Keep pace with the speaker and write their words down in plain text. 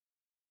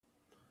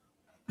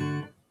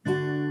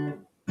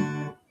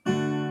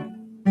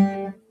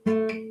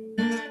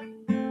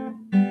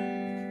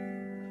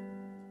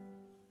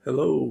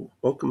Hello,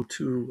 welcome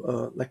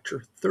to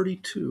lecture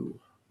 32.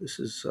 This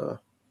is going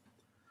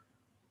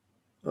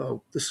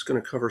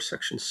to cover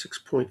section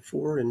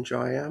 6.4 in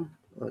JIAM,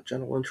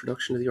 General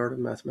Introduction to the Art of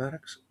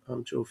Mathematics.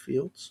 I'm Joe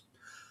Fields.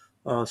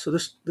 So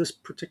this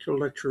particular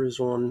lecture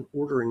is on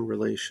ordering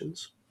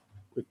relations.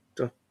 We've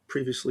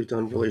previously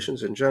done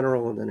relations in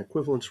general and then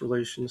equivalence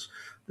relations.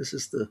 This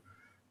is the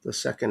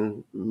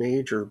second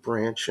major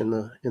branch in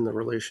the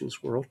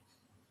relations world.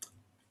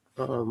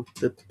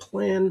 The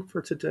plan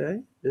for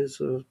today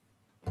is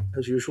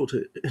as usual,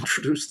 to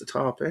introduce the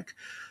topic.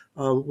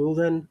 We'll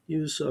then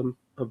use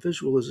a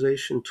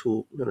visualization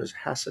tool known as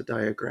Hasse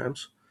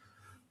diagrams.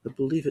 I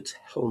believe it's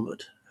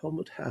Helmut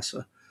Hasse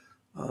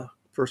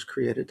first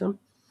created them.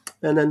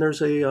 And then there's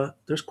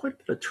quite a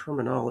bit of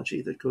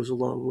terminology that goes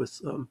along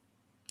with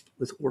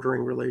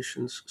ordering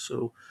relations.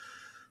 So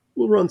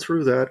we'll run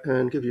through that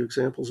and give you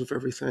examples of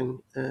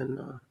everything. And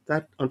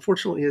that,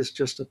 unfortunately, is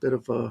just a bit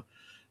of a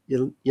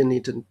you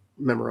need to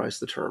memorize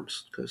the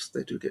terms because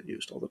they do get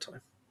used all the time.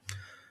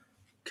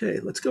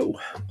 Okay, let's go.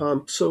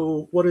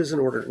 So what is an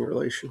ordering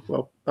relation?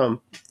 Well,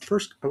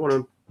 first I want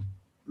to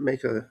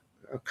make a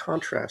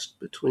contrast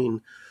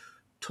between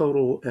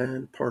total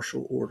and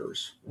partial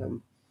orders.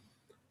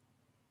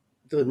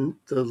 The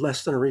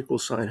less than or equal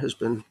sign has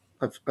been,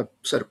 I've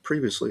said it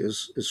previously,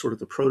 is sort of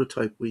the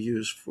prototype we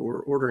use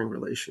for ordering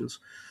relations.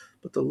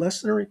 But the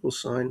less than or equal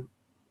sign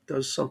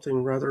does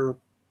something rather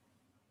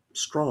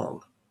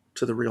strong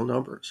to the real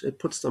numbers. It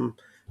puts them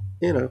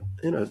in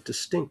a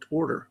distinct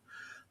order.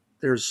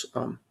 It's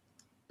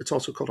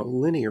also called a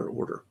linear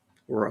order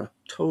or a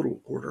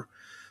total order.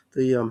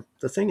 The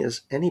thing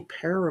is, any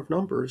pair of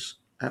numbers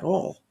at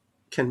all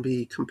can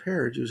be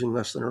compared using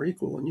less than or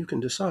equal, and you can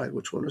decide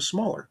which one is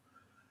smaller,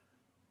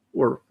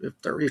 or if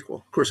they're equal.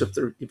 Of course, if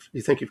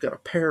you think you've got a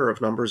pair of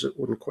numbers, it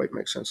wouldn't quite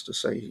make sense to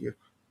say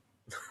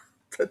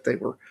that they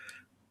were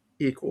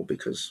equal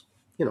because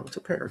it's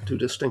a pair, two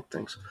distinct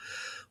things.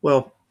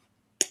 Well,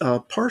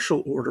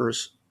 partial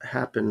orders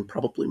happen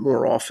probably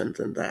more often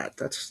than that.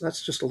 That's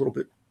just a little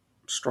bit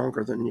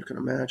stronger than you can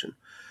imagine.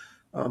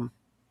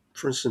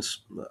 For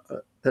instance,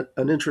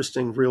 an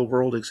interesting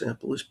real-world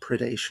example is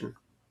predation.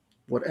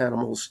 What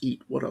animals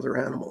eat what other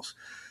animals.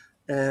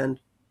 And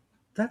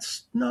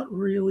that's not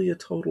really a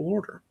total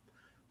order.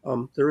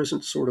 There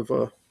isn't sort of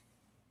a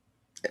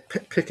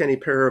pick any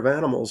pair of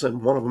animals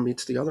and one of them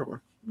eats the other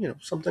one.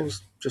 Some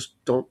things just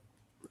don't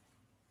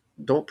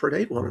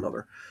predate one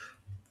another.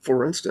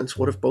 For instance,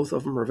 what if both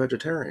of them are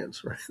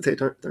vegetarians, right?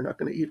 They're not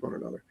going to eat one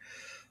another.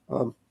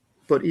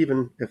 But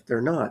even if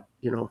they're not,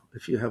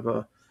 if you have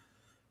a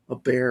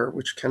bear,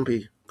 which can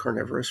be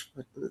carnivorous,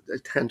 they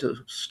tend to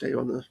stay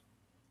on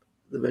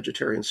the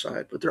vegetarian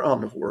side, but they're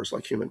omnivores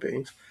like human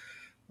beings.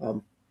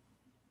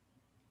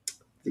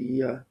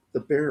 The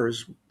bear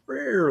is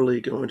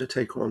rarely going to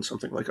take on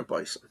something like a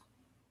bison.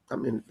 I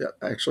mean,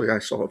 actually, I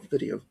saw a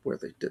video where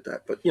they did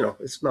that, but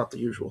it's not the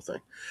usual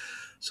thing.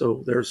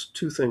 So there's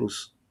two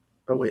things.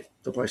 Oh wait,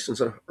 the bison's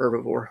a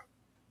herbivore.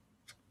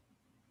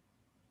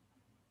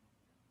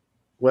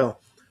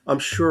 Well, I'm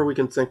sure we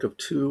can think of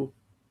two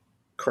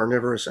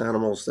carnivorous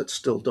animals that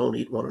still don't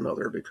eat one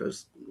another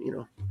because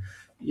you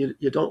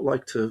don't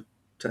like to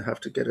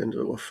have to get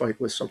into a fight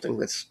with something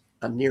that's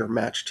a near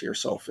match to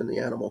yourself in the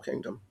animal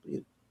kingdom.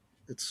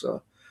 It's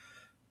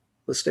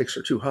the stakes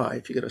are too high.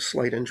 If you get a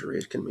slight injury,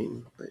 it can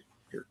mean that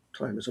your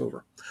time is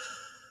over.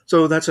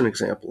 So that's an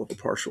example of a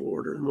partial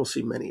order, and we'll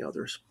see many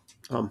others.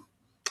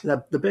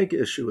 Now, the big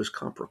issue is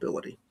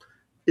comparability.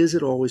 Is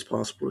it always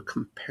possible to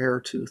compare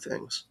two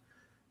things?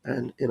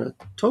 And in a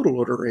total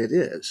order, it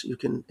is. You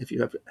can, if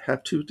you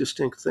have two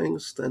distinct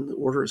things, then the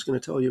order is going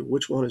to tell you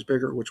which one is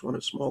bigger, which one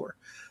is smaller.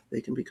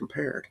 They can be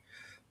compared.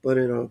 But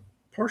in a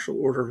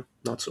partial order,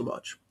 not so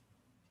much.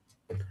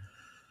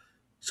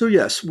 So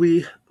yes,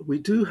 we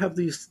do have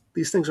these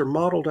things are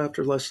modeled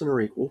after less than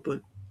or equal,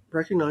 but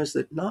recognize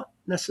that not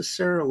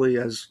necessarily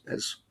as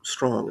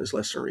strong as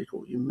less than or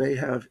equal. You may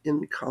have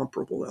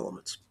incomparable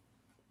elements.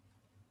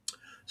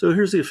 So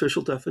here's the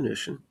official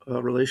definition.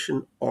 A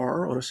relation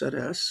R on a set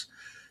S.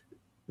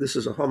 This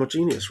is a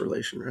homogeneous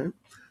relation, right?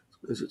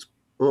 Because it's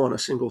on a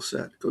single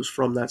set. It goes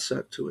from that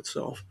set to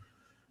itself.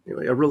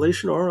 Anyway, a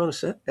relation R on a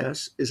set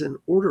S is an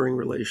ordering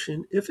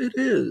relation if it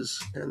is,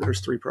 and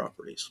there's three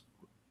properties.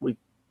 We've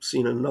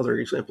seen another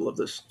example of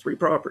this three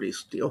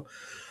properties deal.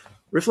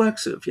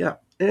 Reflexive, yeah,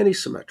 and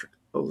asymmetric.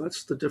 Oh,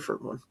 that's the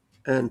different one.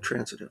 And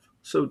transitive.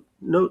 So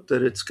note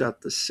that it's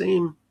got the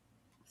same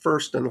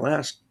first and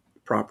last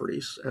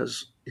properties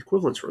as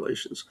equivalence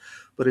relations,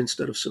 but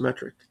instead of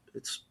symmetric,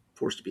 it's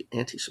forced to be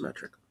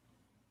antisymmetric.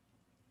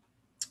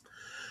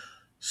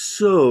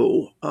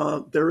 So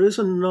there is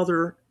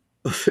another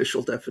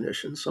official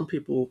definition. Some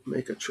people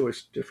make a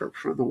choice different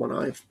from the one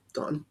I've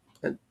done,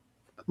 and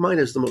mine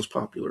is the most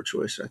popular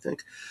choice, I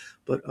think.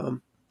 But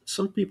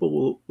some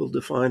people will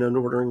define an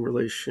ordering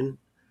relation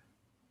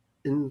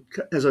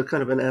as a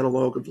kind of an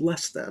analog of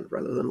less than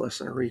rather than less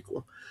than or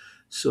equal.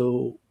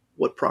 So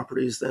what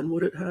properties then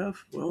would it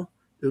have? Well,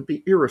 it would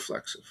be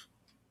irreflexive,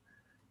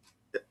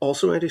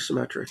 also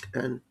antisymmetric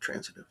and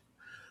transitive.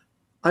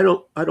 I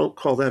don't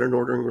call that an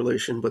ordering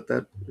relation, but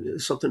that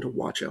is something to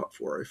watch out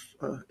for.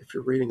 If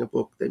you're reading a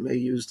book, they may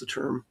use the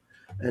term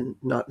and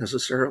not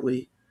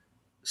necessarily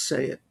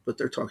say it, but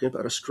they're talking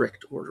about a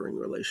strict ordering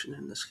relation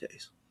in this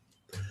case.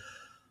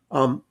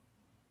 Um,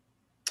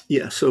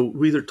 yeah, so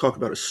we either talk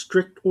about a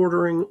strict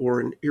ordering or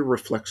an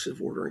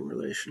irreflexive ordering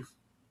relation,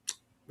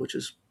 which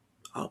is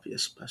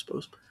obvious, I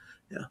suppose.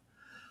 Yeah.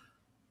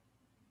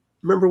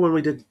 Remember when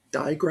we did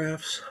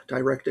digraphs,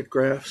 directed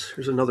graphs?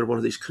 Here's another one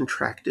of these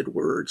contracted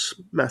words.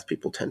 Math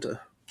people tend to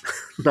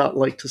not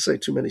like to say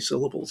too many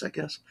syllables, I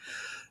guess.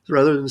 So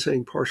rather than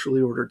saying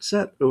partially ordered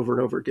set over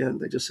and over again,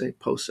 they just say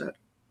poset,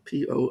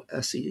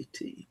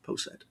 Poset,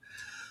 poset.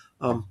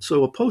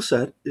 So a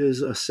poset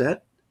is a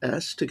set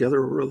S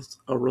together with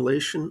a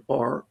relation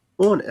R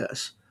on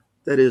S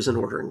that is an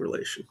ordering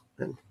relation.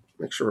 And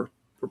make sure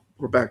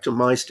we're back to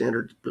my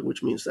standard,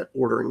 which means that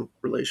ordering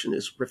relation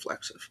is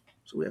reflexive.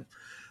 So we have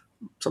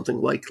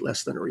something like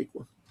less than or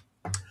equal.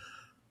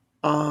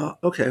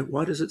 Okay,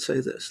 why does it say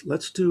this?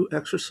 Let's do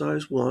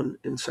exercise 1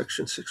 in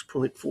section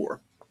 6.4.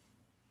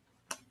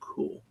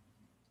 Cool.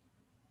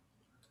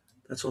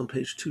 That's on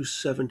page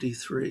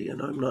 273,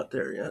 and I'm not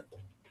there yet.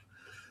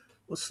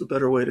 What's the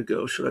better way to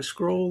go? Should I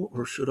scroll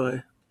or should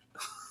I?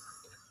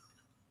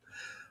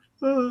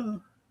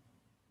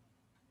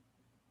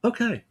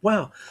 Okay,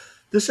 wow.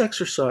 This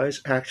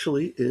exercise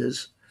actually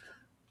is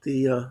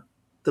the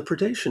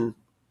predation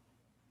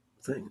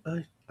thing.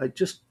 I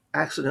just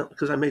accidentally,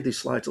 because I made these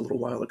slides a little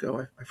while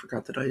ago, I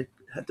forgot that I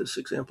had this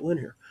example in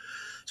here.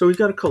 So we've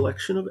got a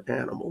collection of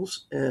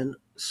animals, and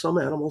some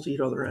animals eat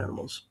other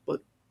animals.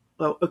 But,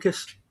 well, I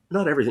guess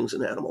not everything's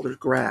an animal. There's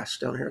grass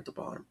down here at the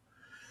bottom.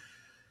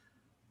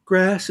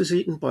 Grass is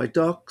eaten by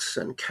ducks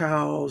and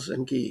cows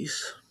and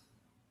geese.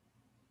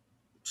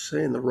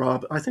 Saying the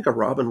robin, I think a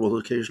robin will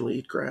occasionally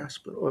eat grass,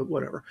 but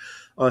whatever.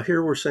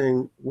 Here we're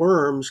saying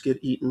worms get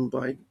eaten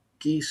by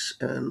geese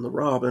and the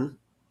robin.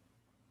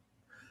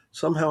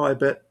 Somehow I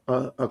bet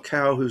a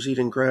cow who's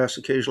eating grass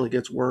occasionally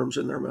gets worms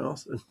in their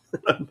mouth.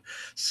 And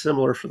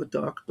similar for the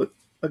duck, but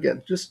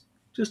again, just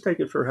take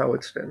it for how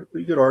it's standard.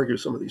 You could argue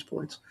some of these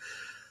points.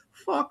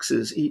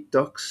 Foxes eat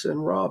ducks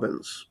and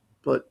robins,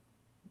 but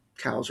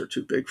cows are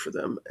too big for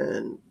them,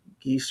 and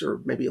geese are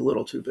maybe a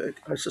little too big.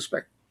 I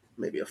suspect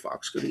maybe a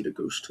fox could eat a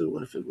goose too,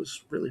 and if it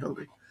was really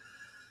hungry.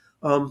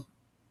 Um,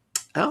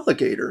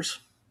 Alligators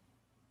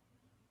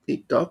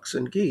eat ducks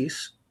and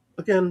geese.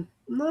 Again,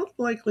 not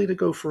likely to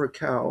go for a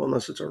cow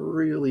unless it's a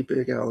really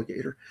big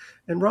alligator.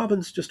 And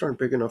robins just aren't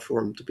big enough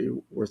for them to be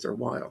worth their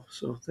while.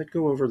 So they'd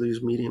go over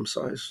these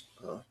medium-sized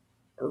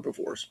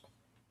herbivores.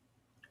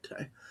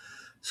 Okay.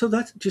 So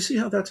that's, do you see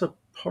how that's a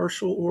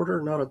partial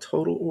order, not a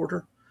total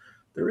order?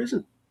 There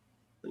isn't,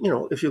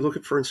 if you look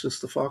at, for instance,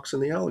 the fox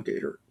and the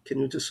alligator, can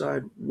you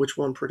decide which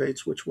one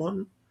predates which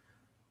one?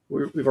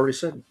 We've already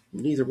said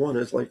neither one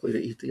is likely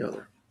to eat the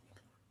other.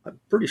 I'm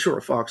pretty sure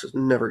a fox is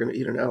never going to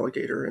eat an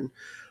alligator, and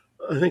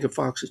I think a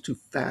fox is too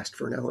fast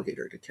for an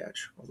alligator to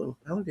catch, although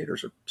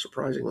alligators are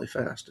surprisingly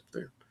fast if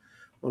they're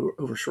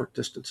over short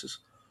distances.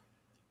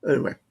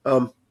 Anyway,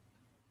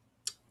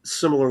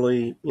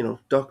 similarly,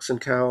 ducks and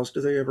cows,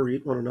 do they ever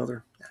eat one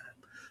another?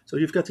 So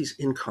you've got these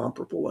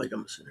incomparable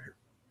items in here.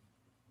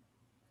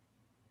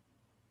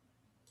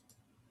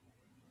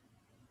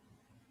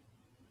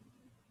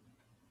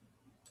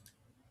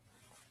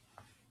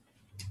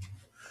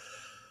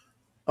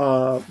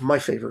 My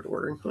favorite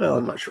ordering, well,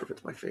 I'm not sure if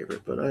it's my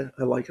favorite, but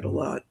I like it a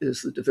lot,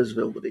 is the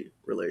divisibility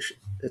relation.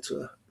 It's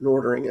an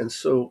ordering, and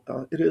so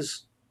it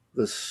is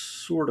the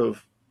sort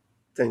of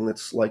thing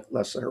that's like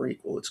less than or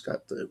equal. It's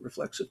got the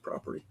reflexive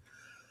property.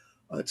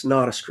 It's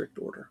not a strict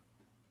order.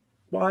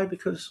 Why?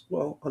 Because,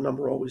 well, a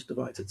number always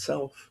divides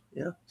itself.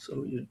 Yeah,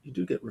 so you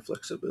do get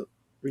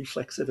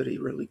reflexivity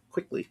really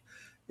quickly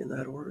in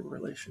that ordering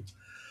relation.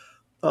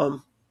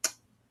 Um,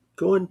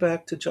 Going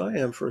back to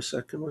Jayam for a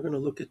second, we're going to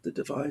look at the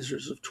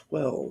divisors of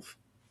 12.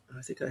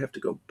 I think I have to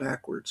go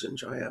backwards in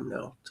Jayam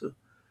now to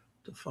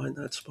find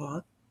that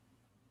spot.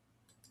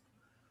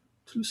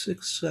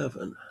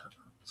 267.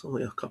 It's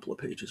only a couple of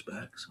pages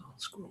back, so I'll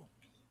scroll.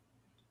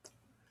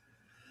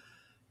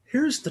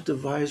 Here's the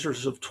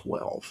divisors of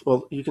 12.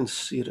 Well, you can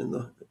see it in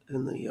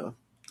the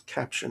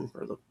caption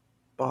or the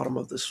bottom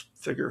of this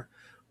figure.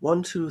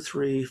 1, 2,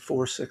 3,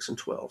 4, 6, and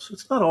 12. So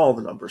it's not all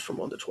the numbers from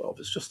 1 to 12.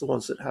 It's just the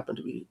ones that happen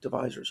to be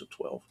divisors of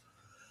 12.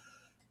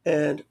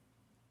 And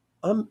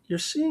you're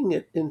seeing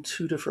it in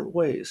two different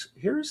ways.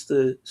 Here's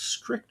the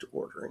strict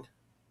ordering,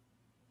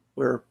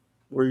 where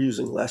we're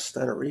using less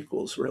than or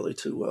equals really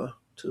to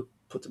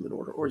put them in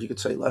order, or you could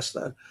say less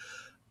than.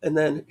 And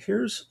then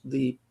here's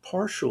the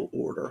partial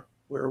order,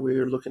 where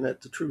we're looking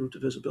at the true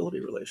divisibility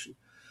relation.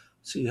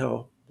 See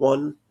how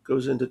 1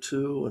 goes into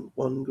 2 and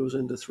 1 goes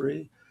into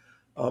 3.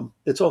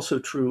 It's also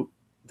true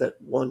that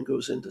 1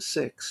 goes into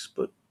 6,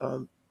 but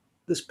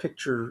this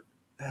picture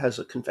has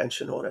a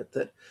convention on it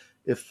that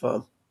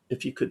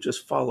if you could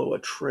just follow a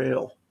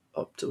trail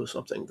up to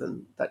something,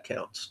 then that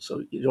counts.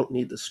 So you don't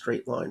need the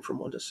straight line from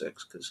 1 to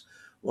 6, because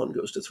 1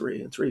 goes to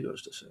 3 and 3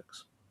 goes to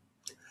 6.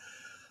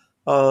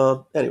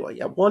 Anyway,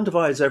 yeah, 1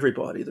 divides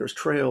everybody. There's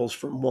trails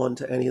from 1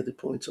 to any of the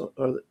points, or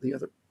the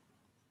other,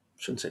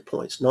 shouldn't say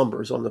points,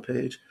 numbers on the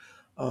page.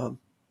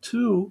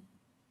 2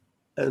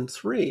 and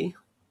 3,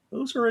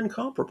 those are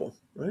incomparable,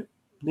 right?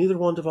 Neither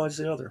one divides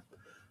the other.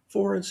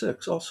 4 and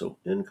 6, also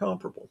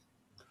incomparable.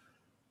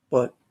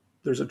 But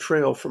there's a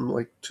trail from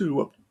like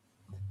 2 up,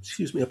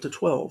 excuse me, up to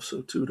 12.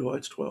 So 2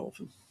 divides 12,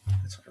 and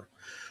etc.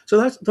 So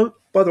that's,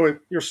 by the way,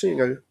 you're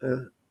seeing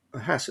a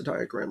Hasse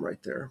diagram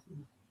right there.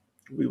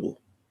 We will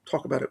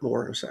talk about it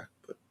more in a sec,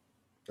 but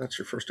that's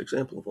your first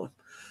example of one.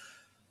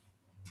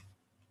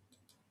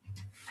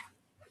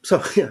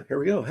 So yeah, here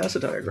we go, Hasse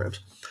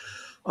diagrams.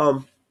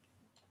 Um,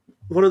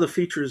 One of the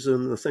features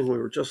in the thing we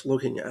were just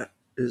looking at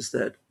is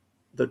that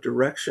the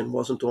direction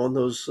wasn't on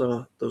those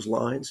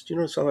lines. Do you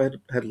notice how I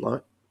had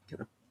line?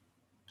 Can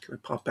I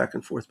pop back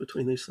and forth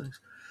between these things?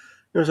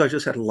 Notice I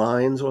just had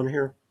lines on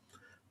here.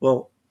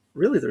 Well,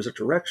 really, there's a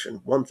direction.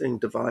 One thing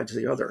divides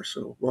the other,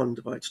 so 1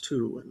 divides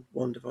 2 and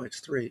 1 divides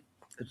 3.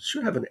 It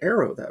should have an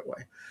arrow that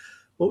way.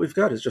 What we've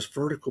got is just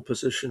vertical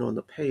position on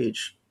the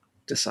page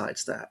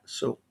decides that.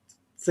 So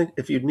think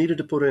if you needed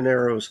to put in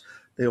arrows,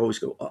 they always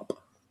go up.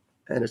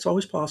 And it's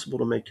always possible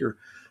to make your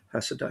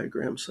Hasse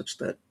diagram such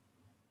that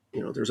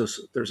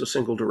there's a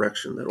single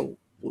direction that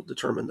will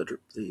determine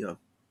the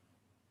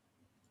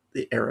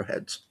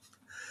arrowheads.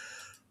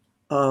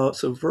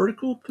 So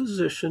vertical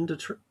position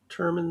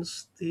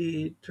determines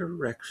the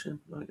direction.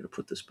 I'm going to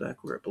put this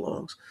back where it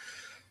belongs.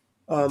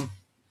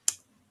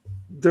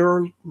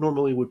 There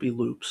normally would be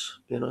loops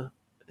in a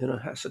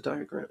Hasse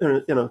diagram,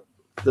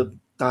 the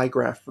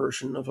digraph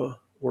version of a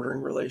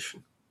ordering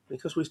relation,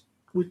 because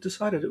we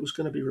decided it was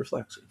going to be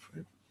reflexive,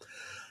 right?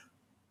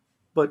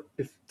 But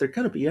if they're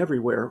going to be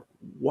everywhere,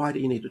 why do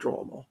you need to draw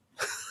them all?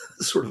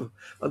 Sort of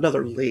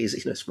another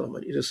laziness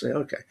moment. You just say,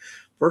 okay,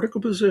 vertical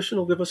position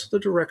will give us the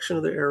direction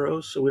of the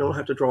arrows, so we don't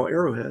have to draw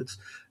arrowheads.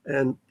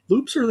 And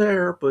loops are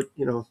there, but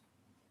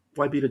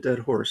why beat a dead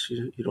horse?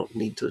 You don't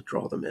need to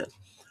draw them in.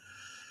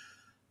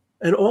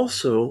 And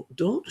also,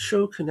 don't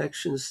show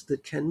connections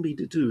that can be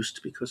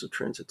deduced because of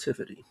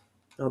transitivity.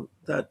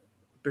 That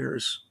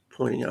bears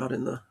pointing out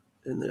in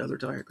the other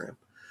diagram.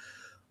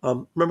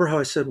 Remember how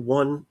I said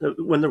when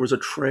there was a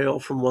trail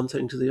from one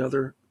thing to the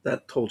other,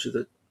 that told you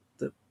that,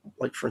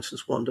 like for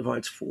instance, 1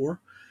 divides 4.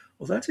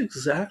 Well, that's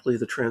exactly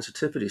the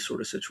transitivity sort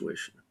of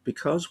situation.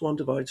 Because 1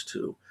 divides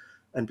 2,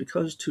 and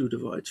because 2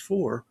 divides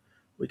 4,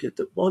 we get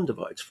that 1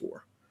 divides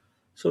 4.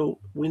 So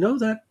we know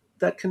that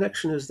that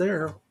connection is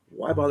there.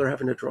 Why bother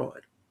having to draw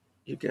it?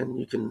 Again,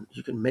 you can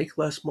make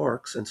less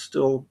marks and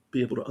still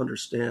be able to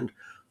understand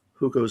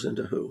who goes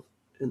into who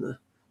in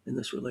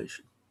this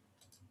relation.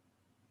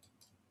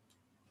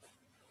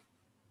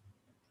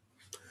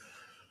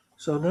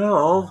 So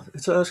now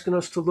it's asking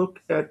us to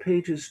look at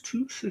pages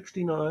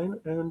 269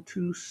 and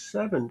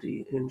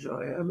 270 in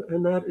GIAM,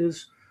 and that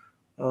is,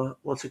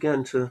 once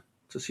again, to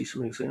see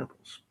some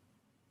examples.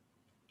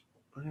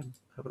 I am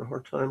having a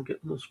hard time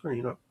getting the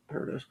screen up.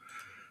 There it is.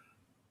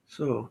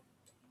 So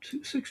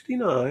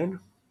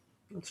 269,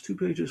 that's 2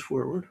 pages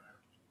forward.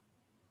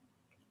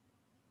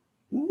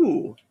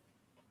 Ooh,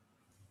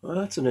 well,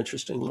 that's an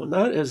interesting one.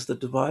 That is the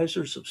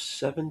divisors of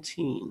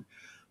 17,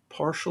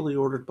 partially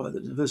ordered by the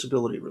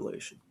divisibility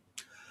relation.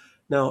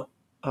 Now,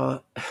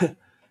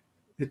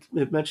 it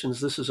mentions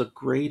this is a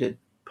graded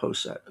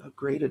poset. A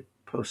graded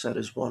poset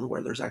is one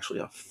where there's actually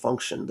a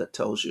function that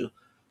tells you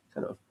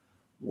kind of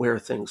where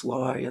things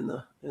lie in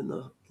the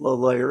low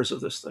layers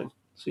of this thing.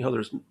 See how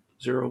there's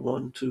 0,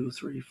 1, 2,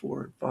 3,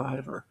 4, and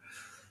 5 are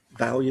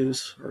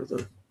values, or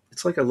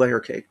it's like a layer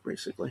cake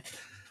basically.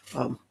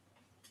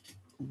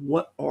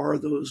 What are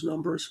those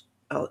numbers?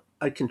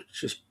 I can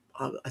just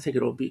I think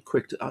it'll be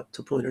quick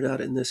to point it out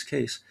in this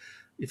case.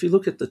 If you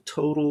look at the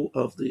total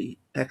of the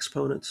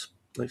exponents,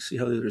 like see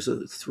how there's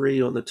a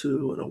 3 on the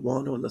 2 and a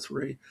 1 on the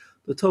 3,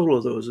 the total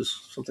of those is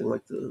something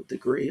like the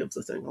degree of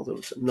the thing, although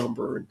it's a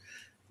number, and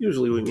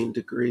usually we mean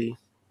degree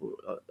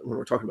when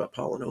we're talking about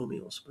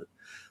polynomials. But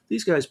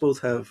these guys both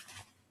have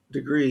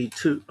degree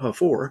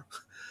 4.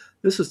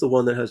 This is the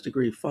one that has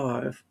degree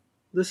 5.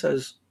 This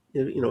has,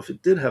 if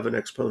it did have an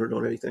exponent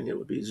on anything, it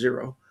would be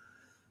 0.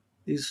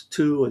 These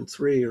 2 and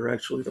 3 are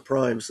actually the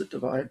primes that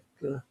divide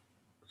the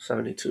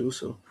 72,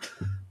 so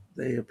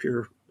they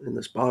appear in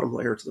this bottom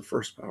layer to the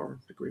first power,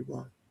 degree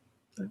 1.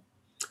 Okay.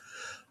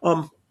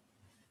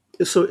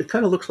 So it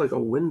kind of looks like a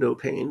window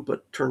pane,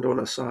 but turned on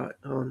a side,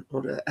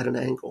 at an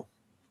angle.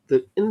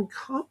 The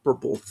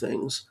incomparable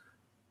things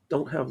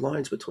don't have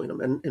lines between them,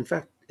 and in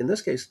fact, in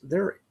this case,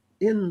 they're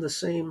in the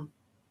same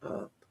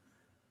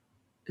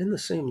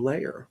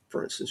layer.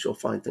 For instance, you'll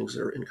find things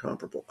that are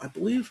incomparable. I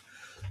believe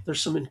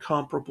there's some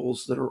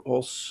incomparables that are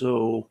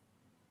also,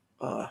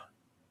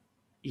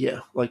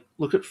 like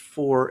look at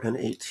 4 and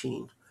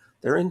 18.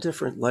 They're in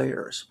different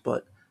layers,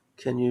 but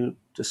can you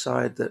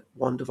decide that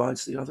one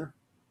divides the other?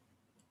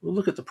 We'll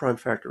look at the prime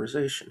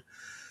factorization.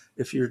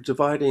 If you're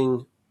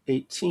dividing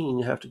 18,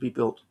 you have to be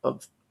built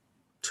of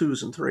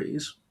 2s and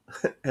 3s,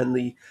 and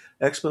the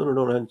exponent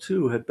on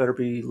 2 had better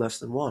be less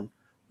than 1.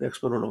 The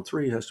exponent on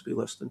 3 has to be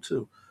less than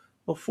 2.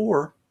 Well,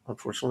 4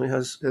 unfortunately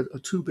has a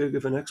too big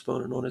of an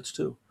exponent on its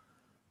 2.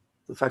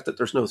 The fact that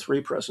there's no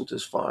 3 present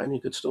is fine.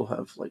 You could still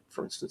have, like,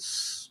 for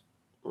instance,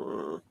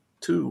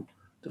 2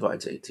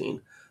 divides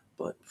 18,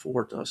 but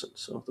 4 doesn't.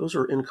 So those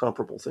are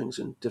incomparable things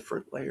in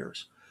different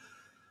layers.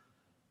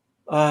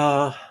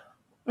 All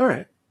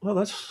right. Well,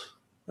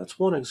 that's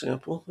one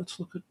example. Let's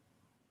look at.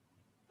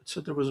 It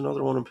said there was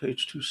another one on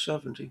page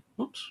 270.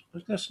 Oops, I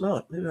guess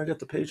not. Maybe I got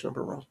the page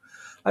number wrong.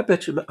 I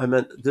bet you I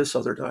meant this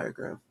other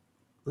diagram.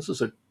 This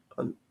is a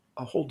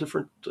whole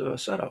different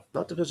setup,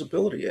 not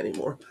divisibility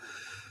anymore.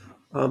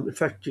 In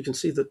fact, you can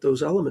see that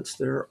those elements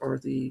there are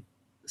the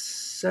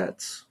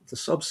sets, the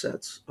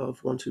subsets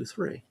of 1, 2,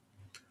 3.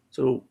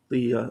 So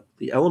the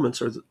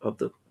elements of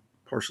the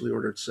partially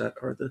ordered set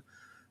are the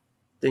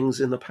things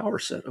in the power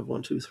set of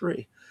 1, 2,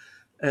 3.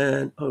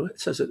 And it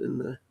says it in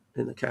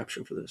the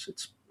caption for this.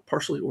 It's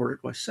partially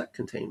ordered by set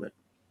containment.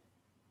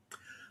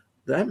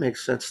 That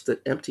makes sense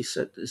that empty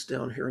set is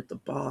down here at the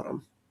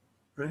bottom,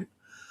 right?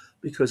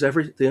 Because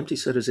the empty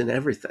set is in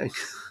everything,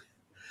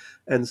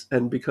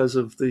 and because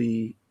of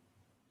the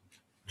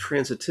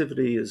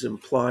transitivity is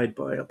implied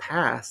by a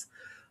path,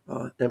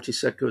 empty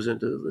set goes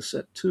into the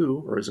set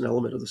 2, or as an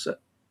element of the set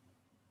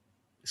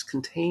is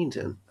contained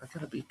in. I've got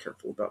to be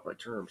careful about my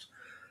terms.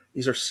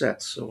 These are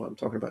sets, so I'm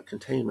talking about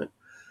containment.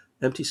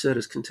 Empty set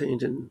is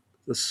contained in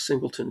the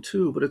singleton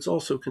 2, but it's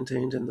also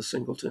contained in the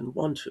singleton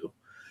 1, 2.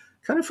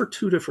 Kind of for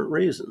 2 different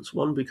reasons.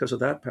 One because of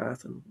that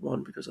path, and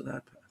one because of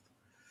that path.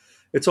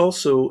 It's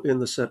also in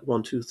the set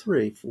 1, 2,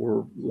 3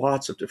 for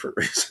lots of different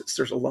reasons.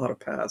 There's a lot of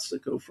paths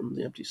that go from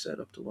the empty set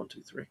up to 1,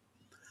 2, 3.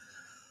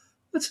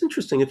 That's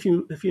interesting. If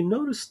you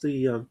notice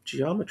the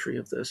geometry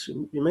of this,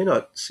 you may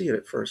not see it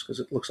at first because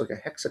it looks like a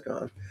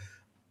hexagon,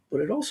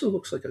 but it also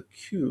looks like a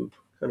cube,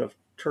 kind of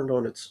turned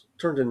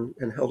in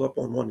and held up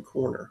on one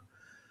corner.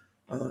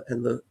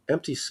 And the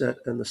empty set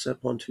and the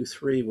set 1, 2,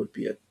 3 would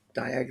be at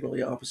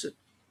diagonally opposite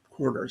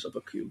corners of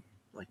a cube,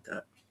 like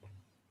that.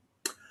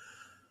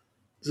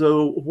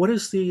 So what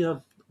is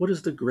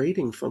the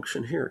grading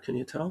function here? Can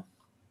you tell?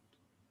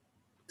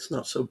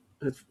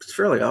 It's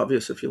fairly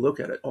obvious if you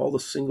look at it. All the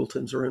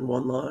singletons are in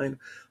one line.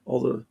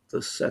 All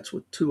the sets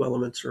with 2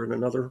 elements are in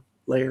another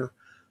layer.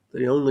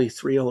 The only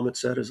 3 element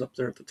set is up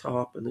there at the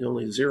top, and the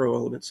only 0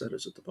 element set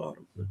is at the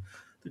bottom.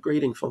 The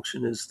grading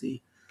function is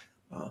the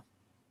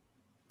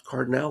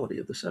cardinality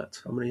of the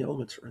sets, how many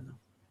elements are in them.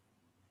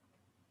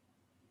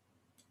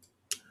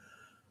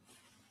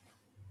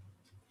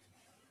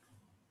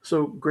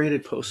 So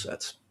graded post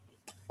sets.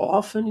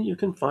 Often you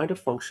can find a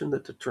function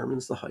that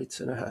determines the heights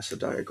in a Hasse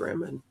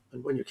diagram, and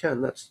when you can,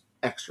 that's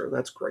extra.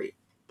 That's great,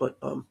 but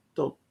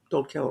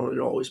don't count on it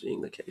always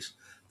being the case.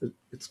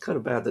 It's kind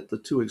of bad that the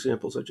 2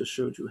 examples I just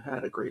showed you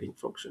had a grading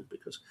function,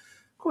 because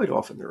quite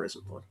often there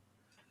isn't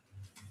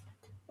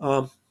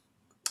one.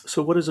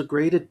 So what is a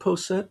graded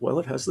post set? Well,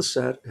 it has the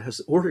set, it has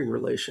the ordering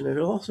relation, and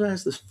it also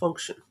has this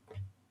function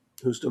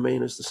whose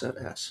domain is the set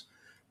S.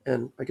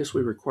 And I guess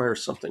we require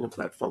something of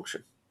that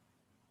function.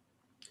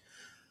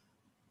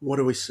 What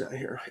do we say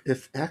here?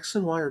 If x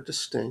and y are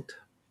distinct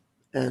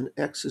and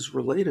x is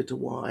related to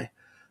y,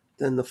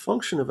 then the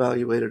function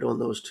evaluated on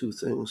those 2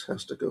 things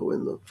has to go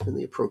in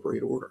the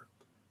appropriate order.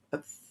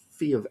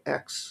 Phi of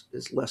x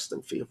is less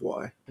than phi of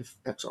y if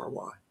x are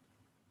y.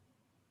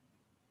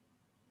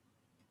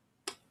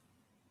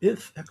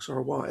 If x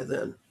are y,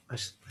 then I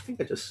think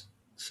I just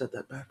said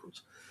that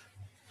backwards.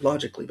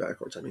 Logically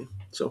backwards, I mean.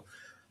 So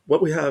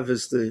what we have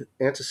is the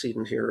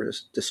antecedent here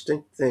is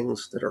distinct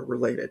things that are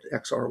related,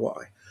 x, r,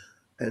 y.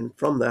 And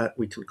from that,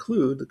 we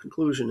conclude, the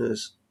conclusion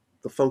is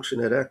the function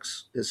at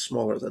x is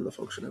smaller than the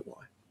function at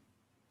y.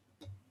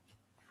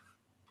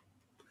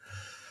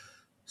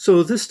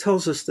 So this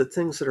tells us that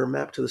things that are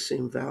mapped to the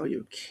same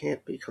value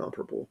can't be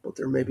comparable, but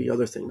there may be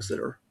other things that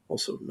are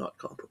also not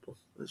comparable,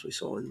 as we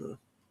saw in the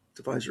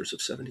divisors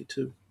of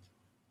 72.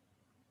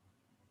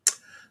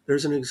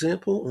 There's an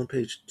example on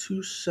page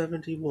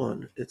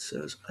 271. It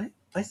says,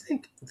 I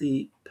think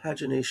the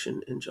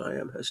pagination in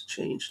GIAM has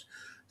changed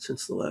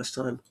since the last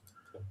time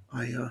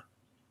I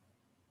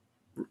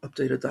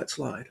updated that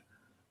slide,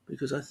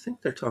 because I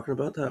think they're talking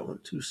about that one,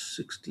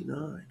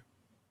 269.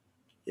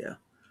 Yeah.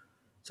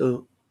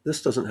 So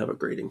this doesn't have a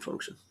grading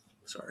function.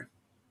 Sorry.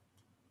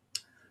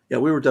 Yeah,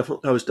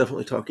 I was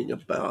definitely talking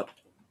about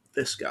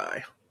this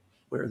guy,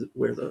 where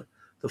the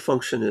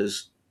function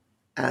is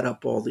add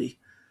up all the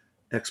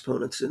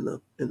exponents in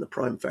the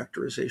prime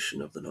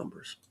factorization of the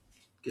numbers.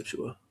 Gives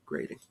you a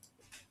grading.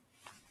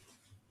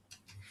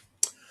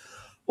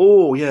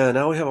 Oh yeah,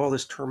 now we have all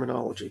this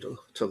terminology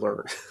to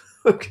learn.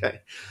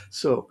 Okay,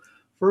 so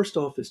first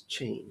off is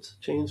chains.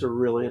 Chains are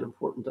really an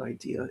important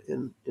idea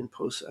in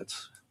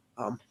posets.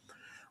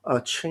 A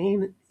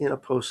chain in a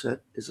poset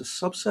is a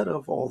subset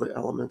of all the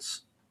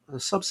elements, a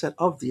subset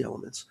of the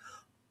elements,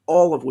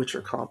 all of which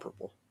are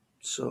comparable.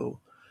 So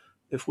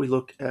if we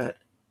look at,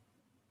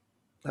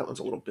 that one's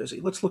a little busy.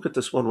 Let's look at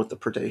this one with the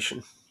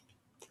predation.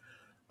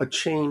 A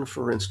chain,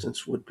 for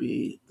instance, would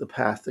be the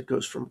path that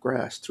goes from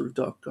grass through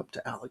duck up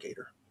to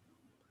alligator.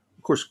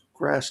 Of course,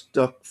 grass,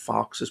 duck,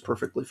 fox is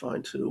perfectly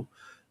fine too.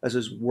 as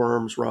is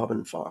worms,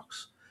 robin,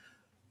 fox.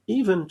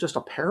 Even just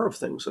a pair of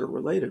things that are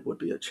related would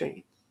be a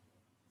chain,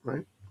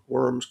 right?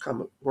 Worms,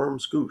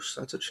 goose,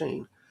 that's a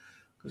chain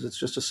because it's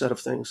just a set of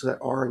things that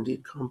are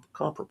indeed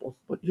comparable.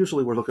 But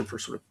usually we're looking for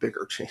sort of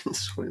bigger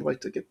chains. We like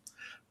to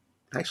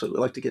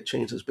get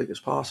chains as big as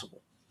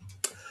possible.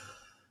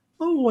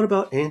 Oh, what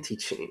about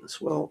anti-chains?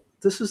 Well,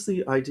 this is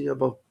the idea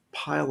of a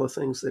pile of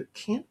things that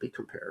can't be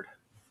compared.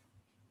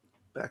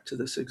 Back to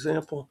this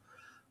example.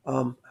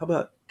 How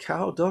about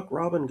cow, duck,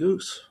 robin,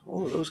 goose?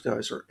 All of those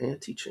guys are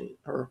anti-chain,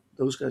 or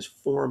those guys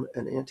form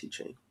an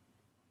anti-chain.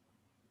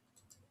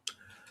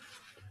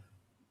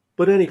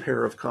 But any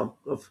pair of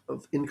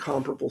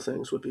incomparable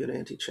things would be an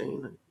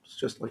anti-chain. It's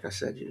just like I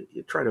said,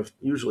 you try to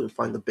usually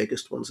find the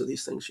biggest ones of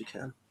these things you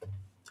can.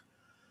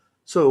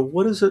 So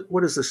what is it?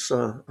 What is this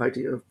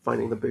idea of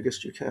finding the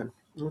biggest you can?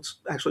 Well, it's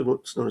actually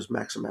what's known as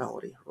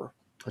maximality, or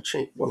a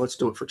chain. Well, let's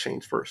do it for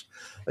chains first.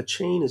 A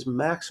chain is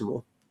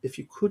maximal if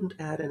you couldn't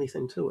add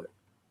anything to it.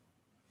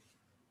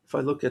 If I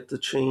look at the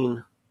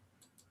chain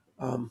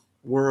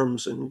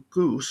worms and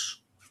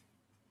goose,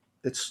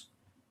 it's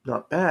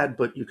not bad,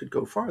 but you could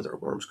go farther.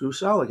 Worms,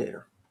 goose,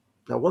 alligator.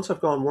 Now, once I've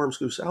gone worms,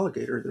 goose,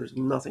 alligator, there's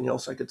nothing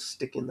else I could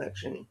stick in that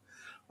chain.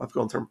 I've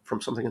gone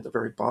from something at the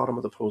very bottom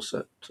of the post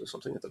set to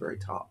something at the very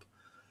top.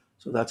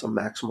 So that's a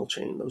maximal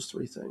chain, those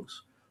three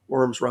things.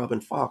 Worms,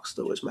 robin, fox,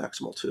 though, is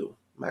maximal too.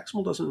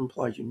 Maximal doesn't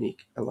imply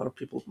unique. A lot of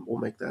people will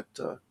make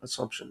that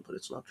assumption, but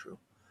it's not true.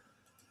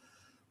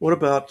 What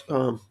about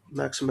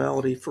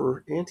maximality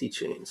for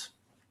anti-chains?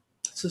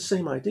 It's the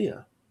same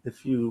idea.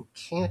 If you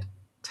can't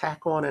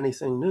tack on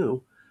anything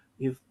new,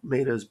 you've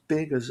made as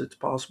big as it's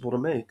possible to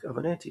make of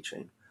an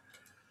anti-chain.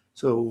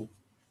 So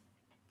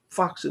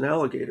fox and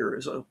alligator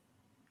is an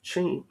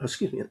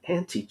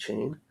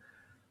anti-chain.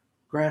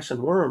 Grass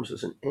and worms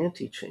is an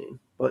anti-chain,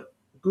 but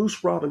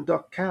goose, robin,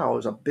 duck, cow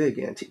is a big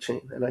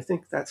anti-chain. And I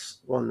think that's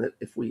one that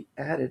if we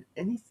added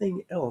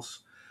anything else,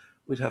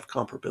 we'd have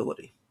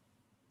comparability.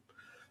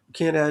 We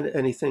can't add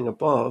anything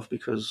above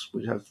because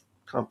we'd have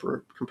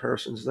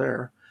comparisons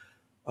there.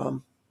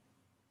 Um,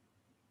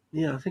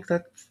 yeah, I think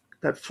that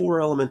four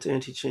element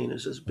anti-chain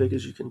is as big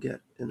as you can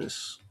get in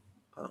this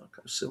kind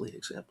of silly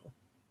example.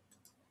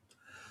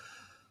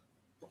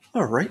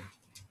 All right,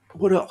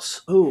 what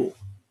else? Oh,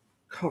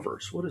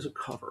 covers. What is a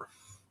cover?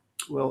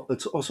 Well,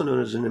 it's also known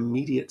as an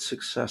immediate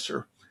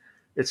successor.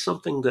 It's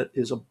something that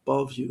is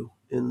above you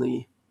in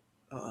the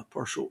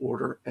partial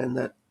order, and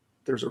that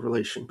there's a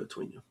relation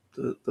between you.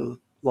 The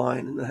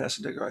line in the Hess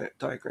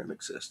diagram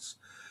exists.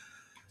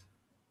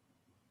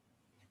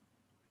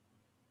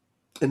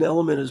 An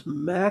element is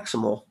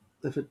maximal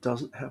if it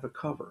doesn't have a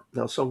cover.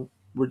 Now,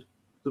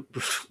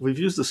 we've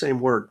used the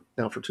same word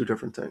now for two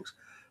different things.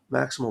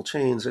 Maximal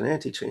chains and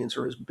anti-chains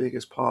are as big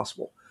as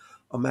possible.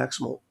 A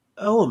maximal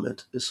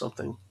element is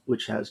something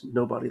which has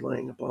nobody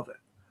laying above it.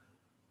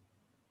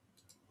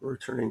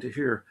 Returning to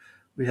here,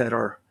 we had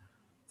our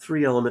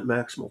three element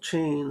maximal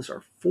chains,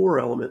 our four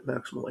element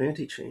maximal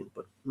anti-chain,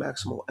 but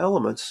maximal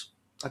elements,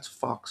 that's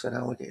fox and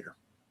alligator.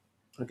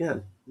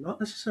 Again, not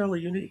necessarily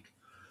unique.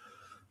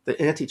 The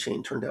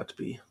anti-chain turned out to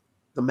be,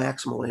 the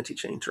maximal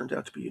anti-chain turned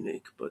out to be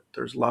unique, but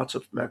there's lots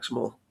of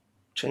maximal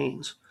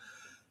chains,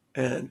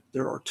 and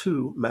there are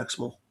two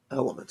maximal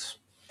elements.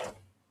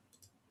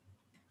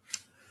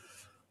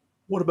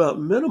 What about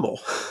minimal?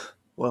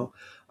 Well,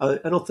 I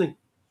don't think,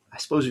 I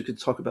suppose you could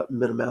talk about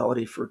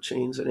minimality for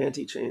chains and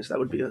anti-chains. That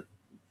would be a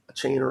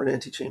chain or an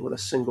anti-chain with a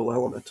single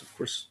element. Of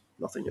course,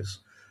 nothing is,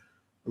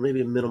 or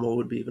maybe a minimal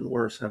would be even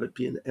worse, have it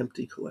be an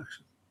empty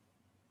collection.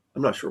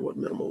 I'm not sure what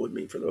minimal would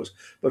mean for those,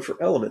 but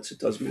for elements, it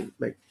does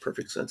make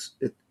perfect sense.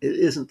 It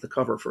isn't the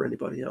cover for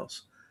anybody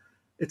else.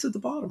 It's at the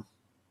bottom.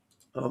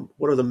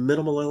 What are the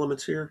minimal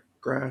elements here?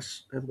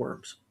 Grass and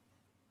worms,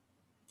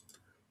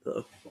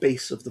 the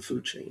base of the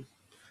food chain.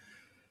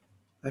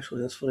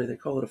 Actually, that's funny. They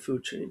call it a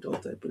food chain,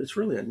 don't they? But it's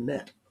really a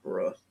net or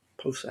a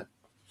poset.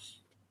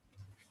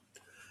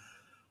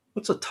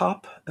 What's a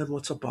top and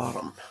what's a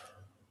bottom?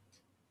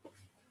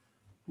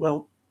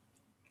 Well,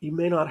 you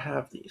may not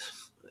have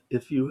these.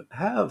 If you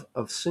have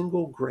a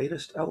single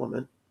greatest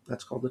element,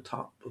 that's called the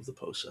top of the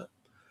poset.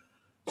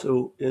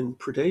 So in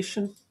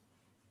predation,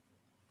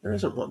 there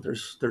isn't one.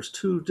 There's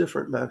two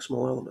different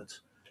maximal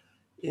elements.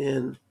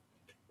 In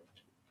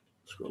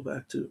scroll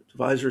back to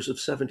divisors of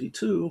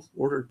 72,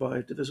 ordered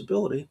by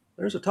divisibility,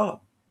 there's a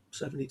top,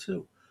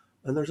 72,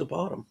 and there's a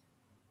bottom,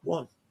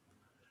 1.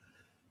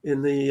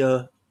 In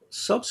the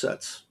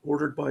subsets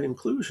ordered by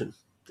inclusion,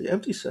 the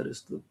empty set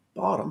is the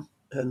bottom,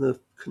 and the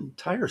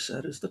entire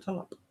set is the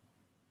top.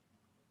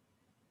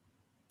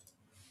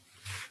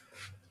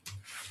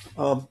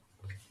 Um,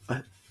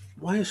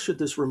 why should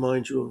this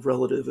remind you of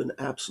relative and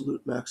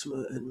absolute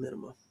maxima and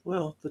minima?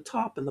 Well, the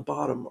top and the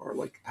bottom are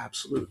like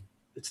absolute.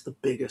 It's the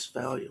biggest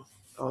value.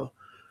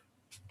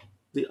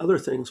 The other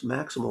things,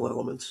 maximal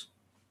elements,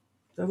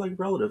 they're like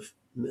relative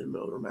minima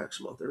or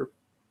maxima.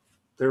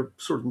 They're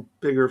sort of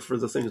bigger for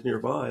the things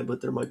nearby,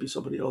 but there might be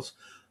somebody else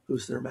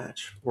who's their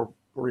match or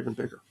even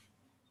bigger.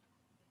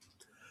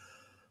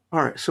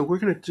 All right, so we're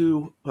going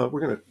to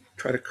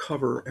try to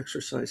cover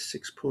exercise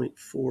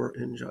 6.4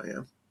 in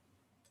Jayam.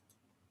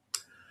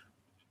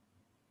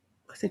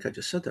 I think I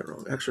just said that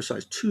wrong.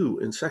 Exercise 2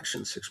 in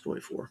section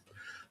 6.4.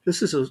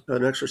 This is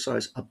an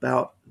exercise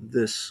about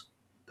this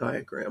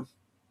diagram.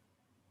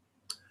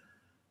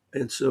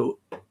 And so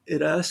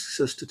it asks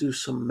us to do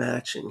some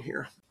matching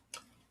here.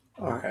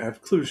 All right,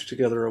 I've kludged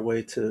together a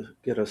way to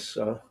get us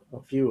a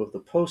view of the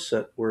post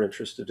set we're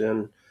interested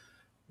in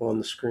on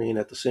the screen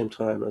at the same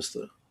time as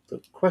the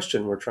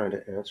question we're trying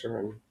to answer.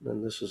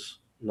 And this is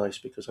nice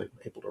because I'm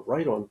able to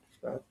write on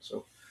that.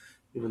 So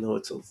even though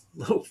it's a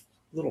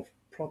little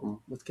problem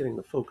with getting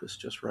the focus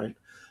just right.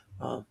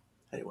 Uh,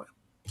 anyway,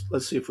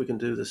 let's see if we can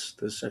do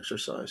this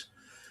exercise.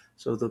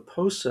 So the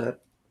post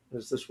set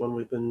is this one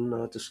we've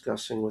been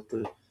discussing with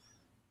the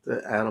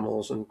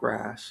animals and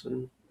grass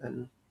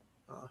and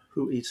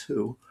who eats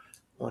who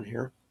on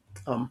here.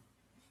 Um,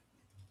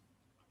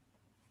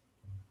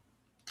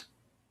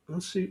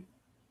 let's see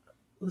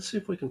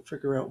if we can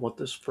figure out what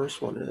this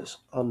first one is.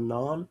 A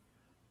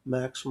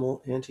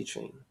non-maximal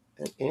antichain.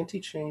 An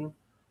antichain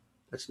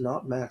that's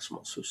not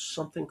maximal, so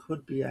something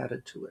could be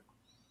added to it.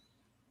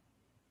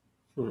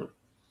 Do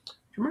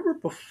you remember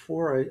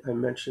before I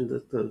mentioned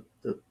that the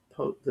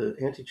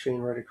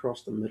antichain right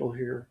across the middle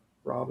here,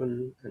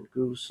 robin and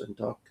goose and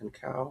duck and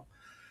cow,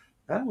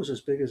 that was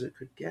as big as it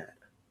could get.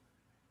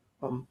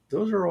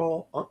 Those are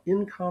all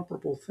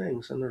incomparable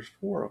things, and there's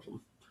 4 of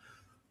them.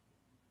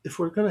 If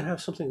we're going to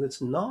have something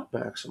that's not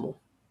maximal,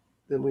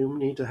 then we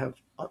need to have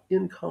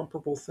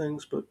incomparable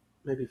things, but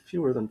maybe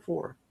fewer than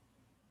 4.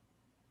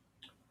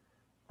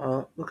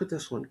 Look at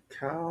this one,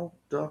 cow,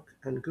 duck,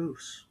 and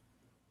goose.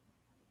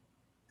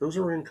 Those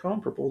are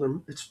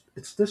incomparable.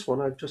 It's this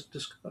one I've just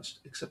discussed,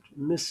 except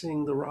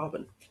missing the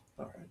robin.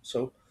 All right,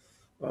 so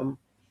um,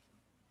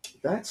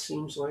 that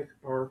seems like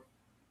our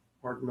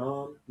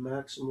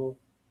non-maximal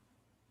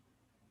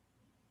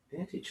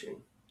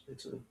antichain.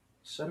 It's a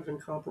set of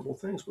incomparable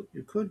things, but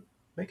you could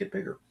make it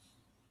bigger.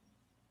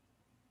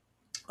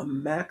 A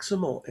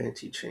maximal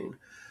antichain.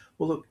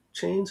 Well, look,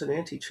 chains and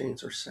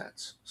antichains are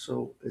sets,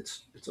 so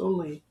it's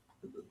only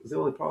the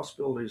only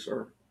possibilities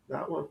are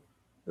that one,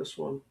 this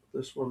one,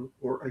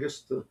 or I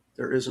guess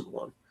there isn't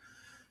one.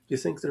 Do you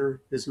think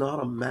there is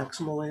not a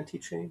maximal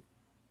antichain?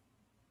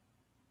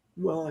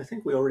 Well, I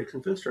think we already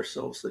convinced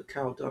ourselves that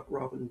cow, duck,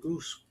 robin,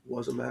 goose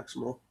was a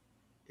maximal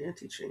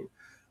antichain,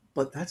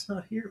 but that's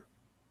not here.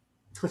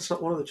 That's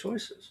not one of the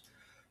choices.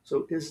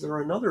 So, is there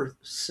another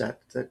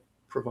set that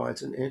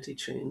provides an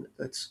antichain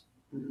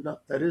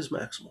that is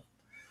maximal?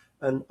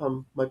 And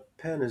my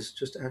pen is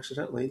just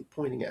accidentally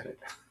pointing at it.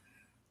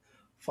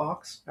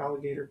 Fox,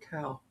 alligator,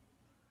 cow.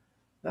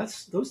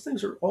 Those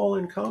things are all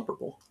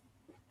incomparable.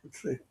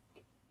 Let's see.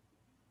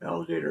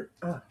 Alligator.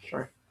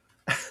 Sorry.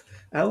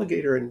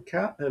 Alligator and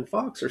cow and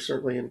fox are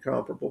certainly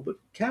incomparable, but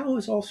cow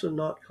is also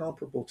not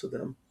comparable to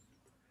them.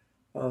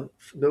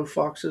 No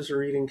foxes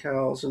are eating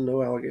cows, and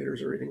no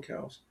alligators are eating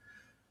cows,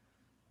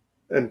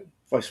 and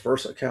vice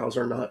versa. Cows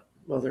are not.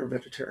 Well, they're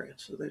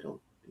vegetarians, so they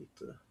don't eat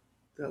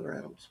the other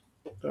animals.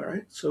 All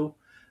right. So,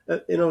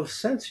 in a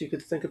sense, you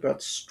could think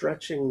about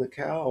stretching the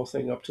cow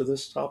thing up to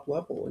this top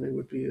level, and it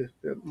would be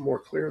more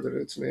clear that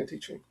it's an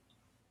antichain.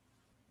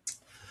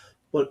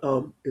 But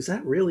is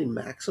that really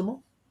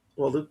maximal?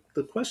 Well,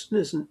 the question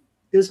is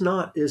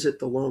it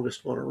the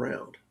longest one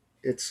around?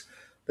 It's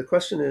the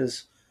question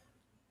is,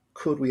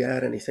 could we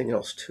add anything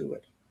else to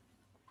it?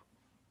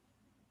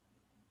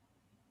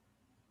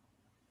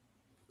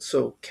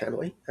 So can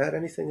we add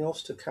anything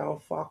else to cow,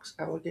 fox,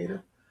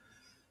 alligator?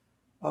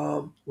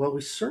 Well,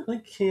 we certainly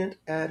can't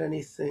add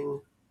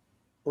anything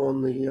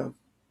on the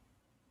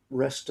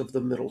rest of the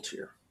middle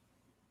tier,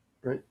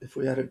 right? If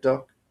we had a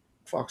duck,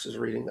 foxes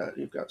are eating that.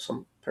 You've got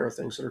some pair of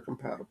things that are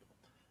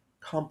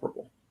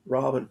comparable.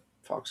 Robin,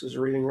 foxes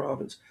are eating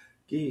robins.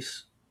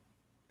 Geese,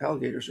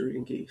 alligators are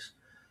eating geese.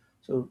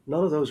 So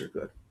none of those are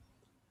good.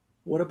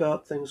 What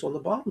about things on the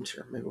bottom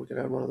tier? Maybe we could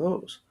add one of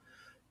those.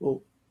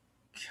 Well,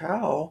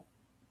 cow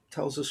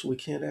tells us we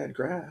can't add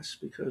grass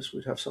because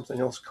we'd have something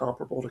else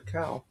comparable to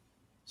cow,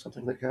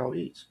 something that cow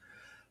eats.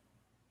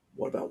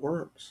 What about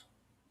worms?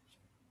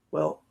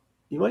 Well,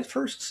 you might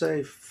first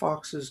say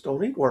foxes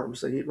don't eat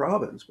worms, they eat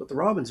robins, but the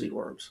robins eat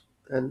worms.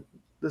 And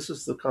this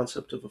is the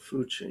concept of a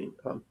food chain.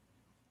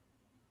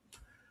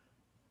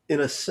 In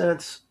a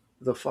sense,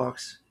 the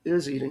fox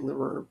is eating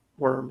the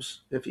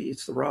worms if he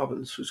eats the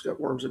robins who's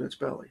got worms in its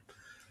belly.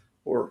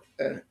 Or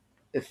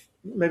if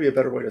maybe a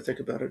better way to think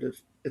about it,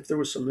 if there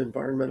was some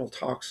environmental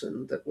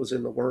toxin that was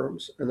in the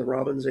worms and the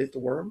robins ate the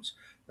worms,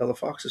 now the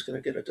fox is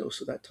going to get a dose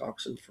of that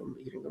toxin from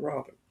eating the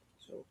robin.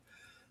 So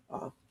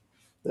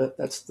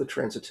that's the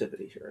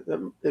transitivity here.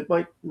 It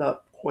might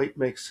not quite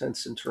make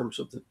sense in terms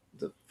of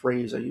the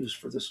phrase I used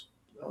for this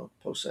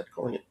post set,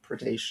 calling it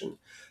predation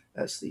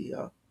as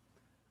the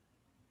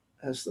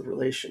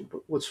relation.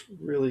 But what's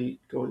really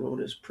going on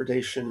is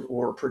predation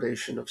or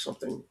predation of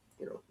something,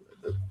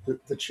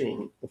 the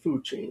chain, the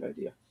food chain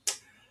idea.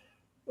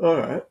 All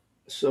right,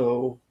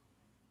 so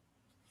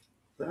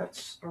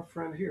that's our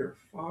friend here,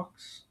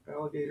 fox,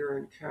 alligator,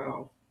 and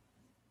cow.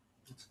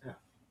 That's F.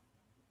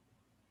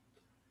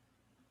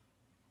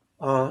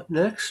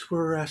 Next,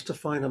 we're asked to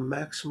find a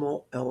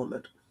maximal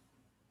element.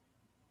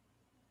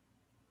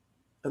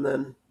 And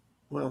then,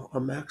 well, a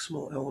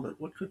maximal element.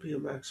 What could be a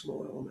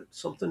maximal element?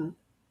 Something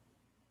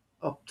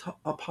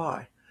up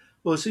high.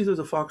 Well, it's either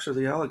the fox or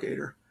the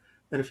alligator.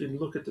 And if you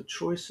look at the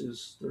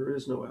choices, there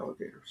is no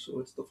alligator, so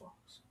it's the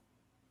fox.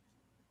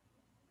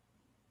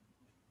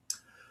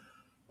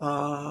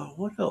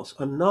 What else?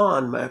 A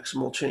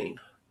non-maximal chain.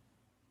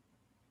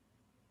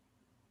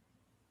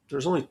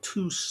 There's only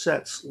two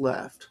sets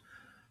left,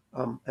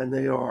 and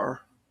they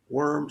are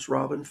worms,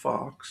 robin,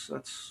 fox.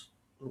 That's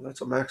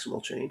a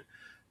maximal chain,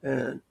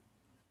 and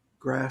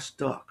grass,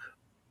 duck.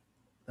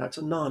 That's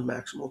a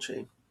non-maximal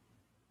chain.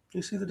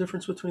 You see the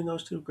difference between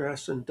those two?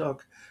 Grass and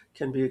duck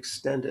can be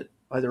extended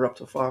either up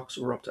to fox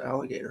or up to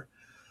alligator,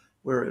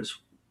 whereas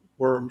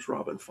worms,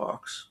 robin,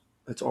 fox,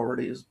 it's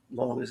already as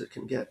long as it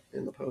can get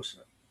in the post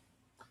set.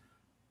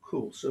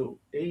 Cool. So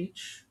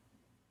H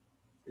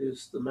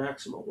is the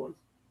maximal one,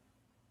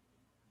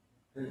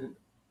 and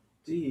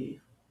D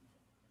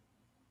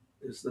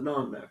is the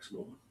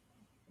non-maximal one.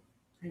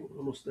 Hey, we're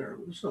almost there.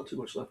 There's not too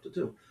much left to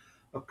do.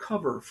 A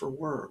cover for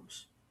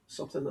worms,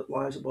 something that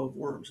lies above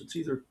worms. It's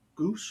either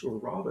goose or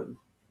robin,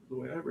 the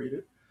way I read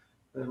it.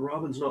 And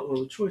robin's not one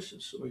of the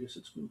choices, so I guess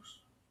it's goose.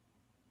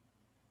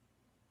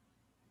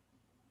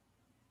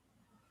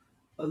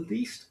 A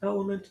least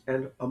element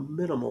and a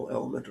minimal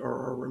element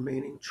are our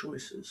remaining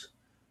choices.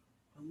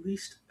 A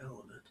least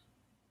element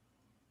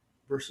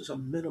versus a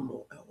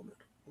minimal element.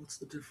 What's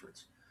the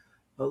difference?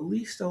 A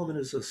least element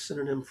is a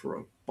synonym for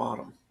a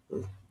bottom.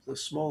 The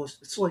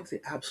smallest, it's like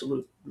the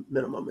absolute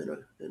minimum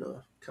in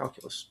a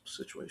calculus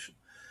situation.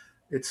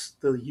 It's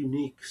the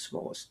unique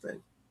smallest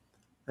thing,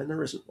 and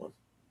there isn't one.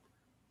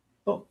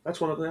 Oh, that's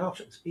one of the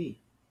options. E.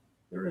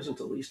 There isn't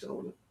a least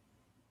element.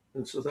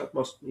 And so that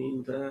must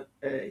mean that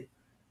A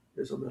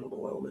is a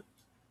minimal element.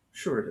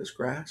 Sure, it is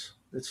grass.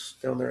 It's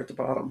down there at the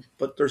bottom,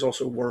 but there's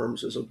also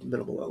worms as a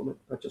minimal element.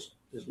 That just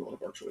isn't one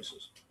of our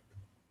choices.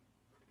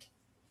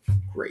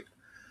 Great.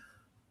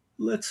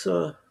 Let's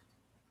uh,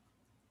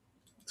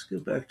 let's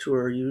get back to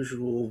our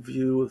usual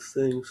view of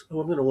things. Oh,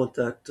 I'm going to want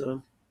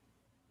that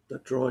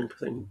drawing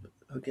thing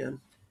again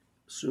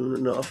soon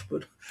enough.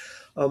 But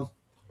um,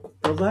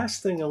 the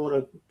last thing I want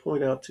to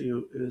point out to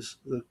you is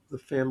the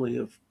family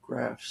of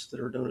graphs that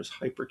are known as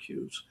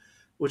hypercubes,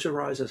 which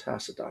arise as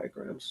Hasse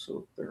diagrams.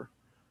 So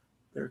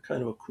they're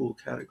kind of a cool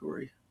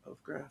category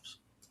of graphs.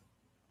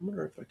 I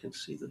wonder if I can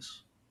see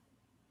this.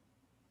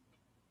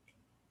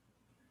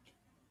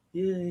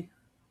 Yay!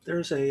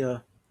 There's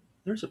a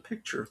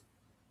picture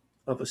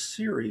of a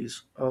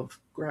series of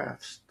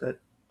graphs that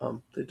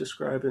they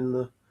describe in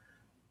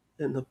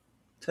the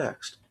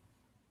text.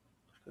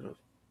 I'm going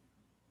to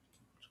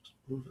just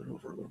move it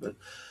over a little bit.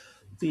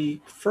 The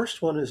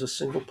first one is a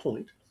single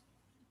point.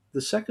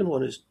 The second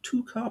one is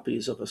two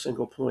copies of a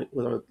single point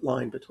with a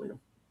line between them.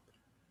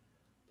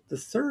 The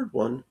third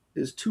one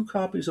is two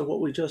copies of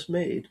what we just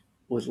made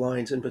with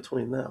lines in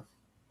between them.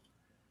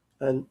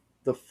 And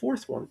the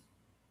fourth one,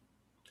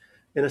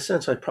 in a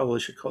sense, I probably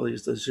should call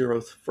these the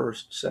zeroth,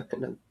 first,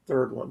 second, and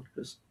third one,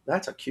 because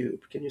that's a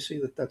cube. Can you see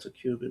that that's a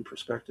cube in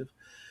perspective?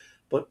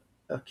 But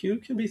a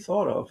cube can be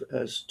thought of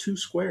as two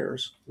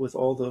squares with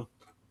all the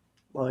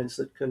lines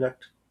that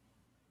connect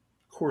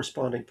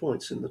corresponding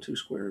points in the two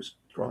squares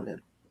drawn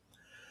in.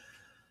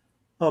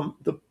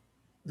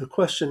 The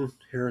question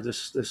here,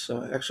 this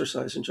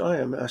exercise in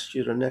GIAM asked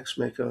you to next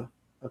make a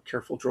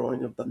careful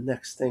drawing of the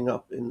next thing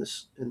up in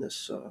this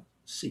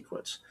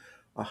sequence,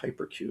 a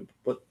hypercube.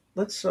 But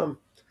let's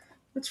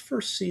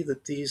first see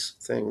that these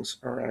things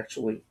are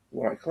actually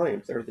what I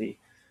claimed.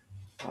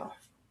 Uh,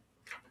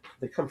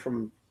 they come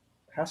from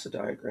Hasse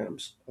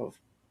diagrams of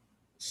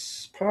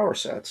power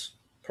sets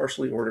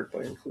partially ordered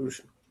by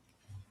inclusion.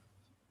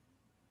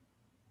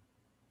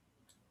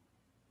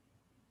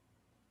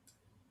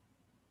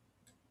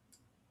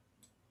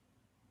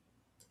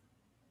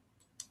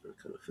 I'm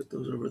going to fit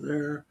those over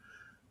there,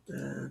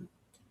 and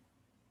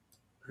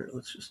here,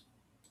 let's just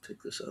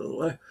take this out of the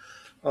way.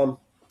 Um,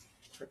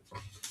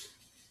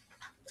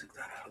 take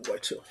that out of the way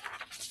too.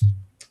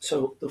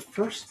 So the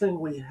first thing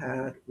we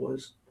had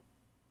was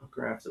a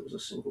graph that was a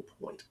single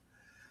point.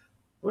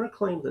 I'm going to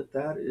claim that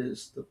that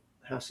is the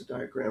Hasse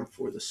diagram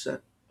for the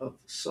set of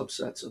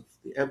subsets of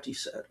the empty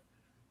set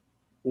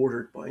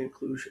ordered by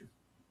inclusion.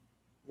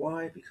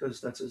 Why?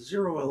 Because that's a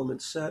zero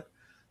element set,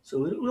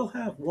 so it will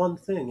have one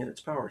thing in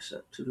its power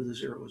set. 2 to the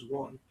 0 is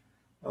 1.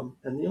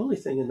 And the only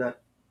thing in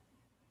that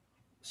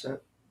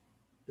set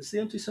is the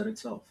empty set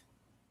itself.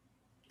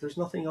 There's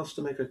nothing else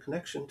to make a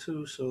connection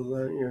to, so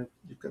then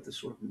you've got this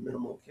sort of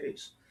minimal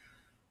case.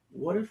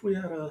 What if we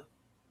had a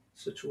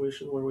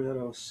situation where we had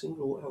a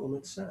single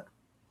element set?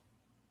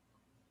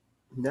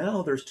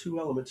 Now there's two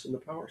elements in the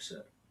power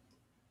set,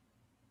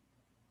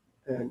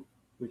 and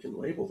we can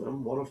label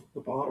them. One of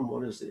the bottom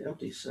one is the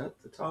empty set,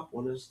 the top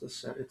one is the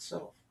set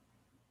itself.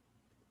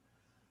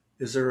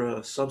 Is there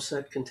a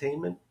subset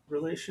containment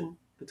relation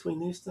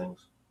between these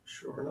things?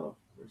 Sure enough,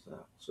 there's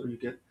that. So you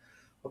get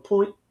a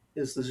point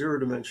is the zero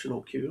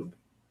dimensional cube.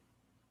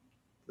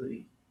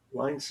 The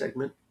line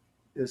segment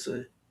is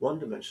a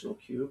one-dimensional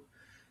cube.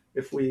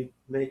 If we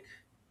make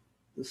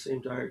the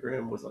same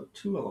diagram with a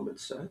two-element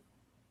set,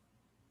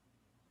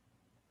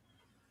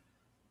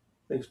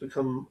 things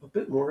become a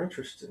bit more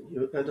interesting.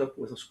 You end up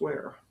with a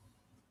square,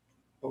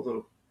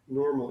 although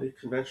normally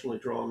conventionally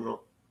drawn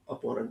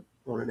up on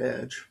an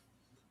edge.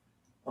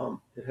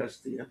 It has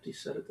the empty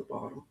set at the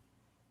bottom,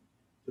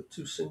 the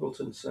two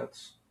singleton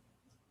sets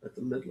at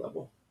the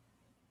mid-level,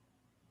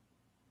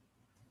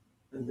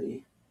 and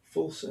the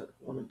full set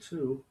 1 and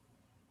 2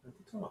 at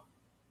the top.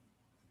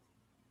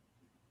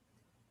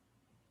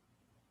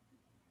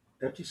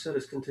 Empty set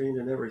is contained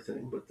in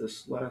everything, but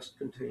this last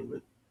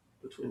containment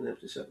between the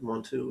empty set and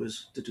 1, 2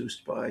 is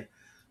deduced by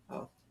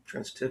uh,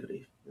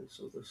 transitivity. And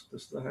so this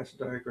has a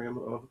diagram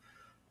of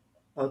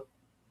a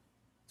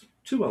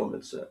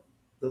two-element set.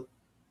 The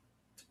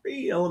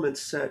three-element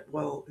set,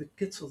 well, it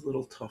gets a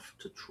little tough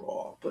to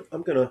draw, but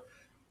I'm going to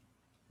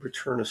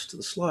return us to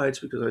the slides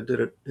because I did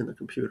it in the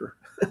computer.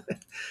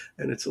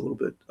 And it's a little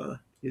bit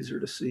easier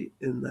to see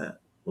in that.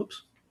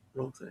 Whoops,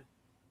 wrong thing.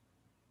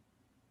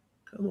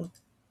 Come on.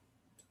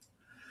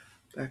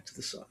 Back to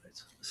the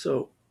sides.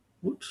 So,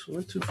 whoops,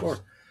 went too far.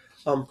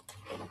 Um,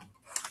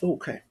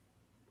 okay,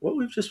 what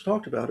we've just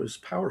talked about is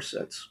power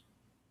sets,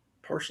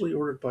 partially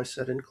ordered by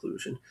set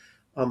inclusion.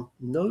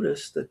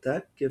 Notice that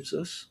that gives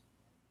us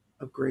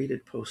a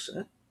graded post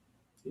set.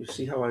 You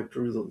see how I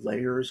drew the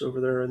layers over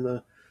there in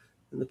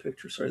the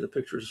picture? Sorry, the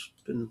picture's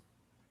been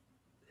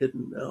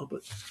hidden now,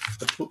 but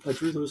I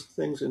drew those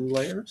things in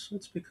layers.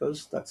 It's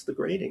because that's the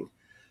grading.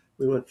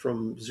 We went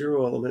from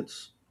 0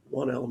 elements,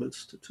 1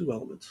 elements to 2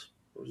 elements,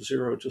 or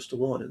 0 just to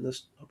 1 in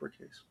this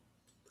uppercase.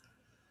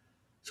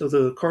 So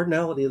the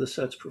cardinality of the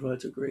sets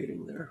provides a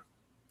grading there.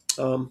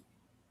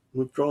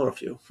 We've drawn a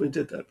few. We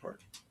did that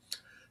part.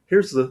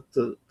 Here's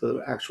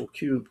the actual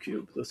cube,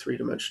 the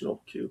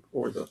three-dimensional cube,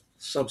 or the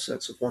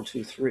subsets of 1,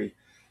 2, 3,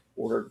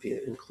 ordered via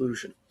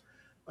inclusion.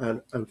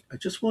 And I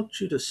just want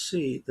you to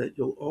see that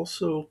you'll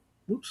also,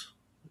 whoops,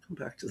 I'll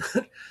come back to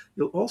that.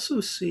 You'll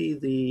also see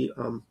the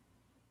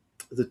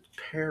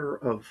pair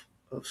of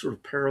sort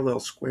of parallel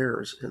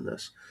squares in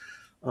this.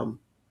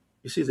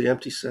 You see the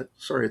empty set.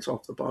 Sorry, it's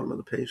off the bottom of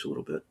the page a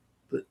little bit.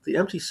 But the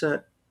empty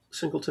set,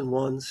 singleton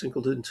 1,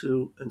 singleton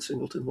 2, and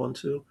singleton 1,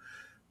 2,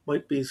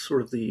 might be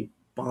sort of the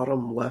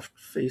bottom left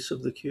face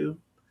of the cube.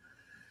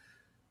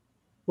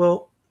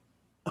 Well,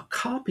 a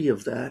copy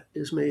of that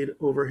is made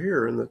over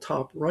here in the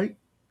top right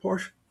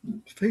portion,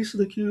 face of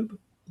the cube.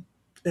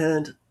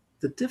 And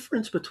the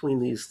difference between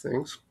these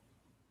things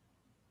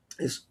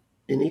is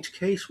in each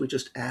case, we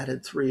just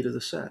added 3 to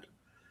the set.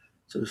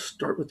 So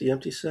start with the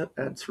empty set,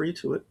 add 3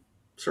 to it.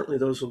 Certainly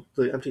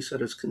the empty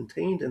set is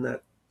contained in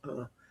that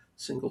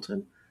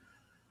singleton.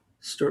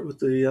 Start with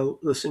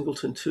the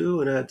singleton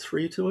 2 and add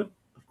 3 to it.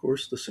 Of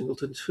course, the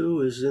singleton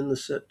 2 is in the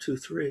set 2,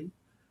 3.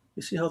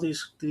 You see how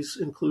these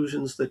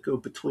inclusions that go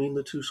between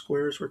the two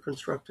squares we're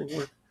constructing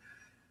work?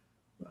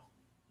 Well,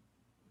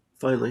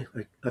 finally,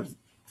 I've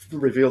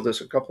revealed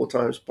this a couple of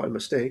times by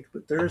mistake,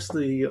 but there's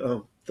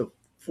the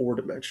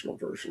four-dimensional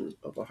version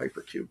of a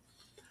hypercube.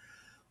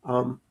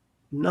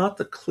 Not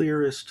the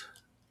clearest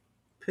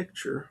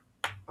picture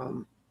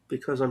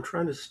because I'm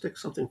trying to stick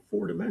something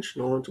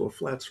four-dimensional into a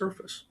flat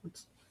surface.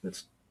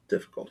 It's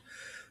difficult,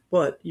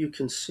 but you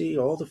can see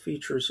all the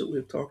features that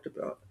we've talked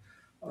about.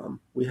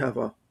 We have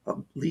a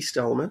least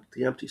element,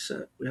 the empty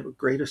set. We have a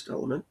greatest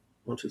element,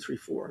 1, 2, 3,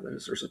 4. That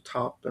is, there's a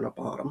top and a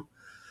bottom.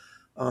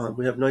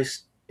 We have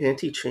nice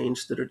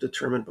anti-chains that are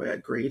determined by a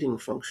grading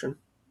function,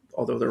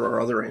 although there are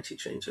other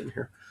anti-chains in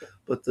here.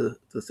 But the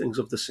things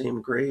of the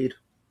same grade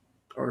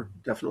are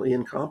definitely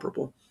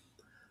incomparable.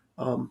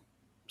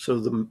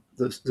 So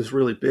this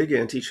really big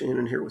anti-chain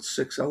in here with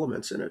 6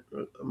 elements in it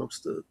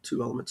amongst the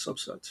 2-element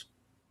subsets.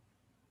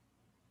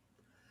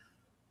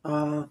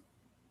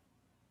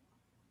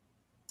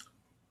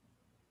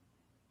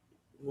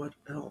 What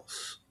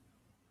else?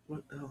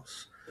 What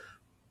else?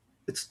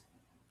 It's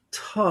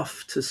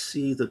tough to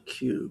see the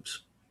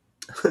cubes.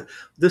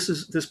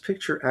 This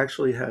picture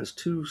actually has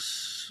 2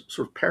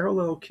 sort of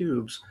parallel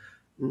cubes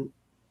and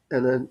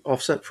then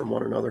offset from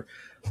one another.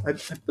 I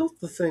built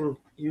the thing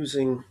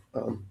using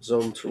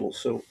Zone Tool,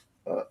 so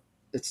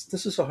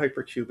this is a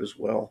hypercube as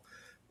well,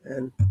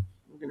 and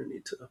I'm going to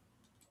need to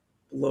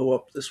blow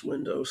up this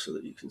window so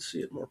that you can see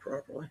it more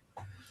properly.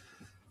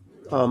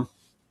 I'm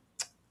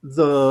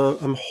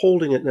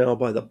holding it now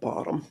by the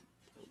bottom.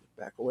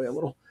 Back away a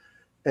little,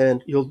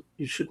 and you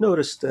should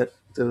notice that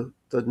the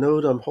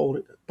node I'm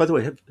holding. By the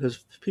way, has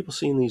people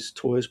seen these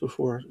toys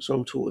before?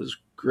 Zone Tool is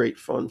great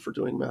fun for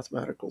doing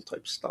mathematical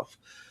type stuff.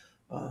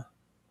 I'm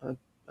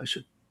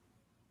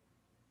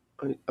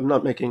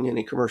not making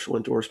any commercial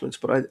endorsements,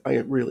 but I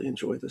really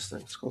enjoy this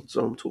thing. It's called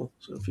Zone Tool.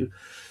 So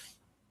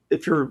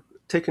if you're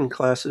taking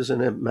classes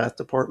in a math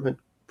department,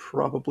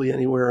 probably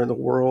anywhere in the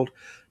world,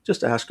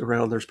 just ask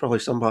around. There's probably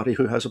somebody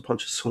who has a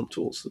bunch of Zone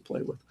Tools to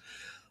play with.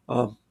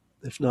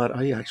 If not,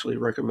 I actually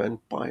recommend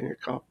buying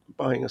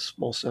a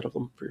small set of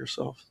them for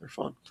yourself. They're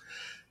fun.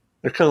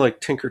 They're kind of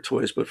like Tinker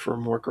Toys, but for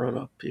more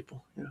grown-up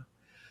people. Yeah.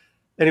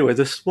 Anyway,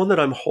 this one that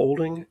I'm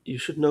holding, you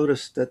should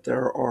notice that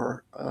there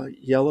are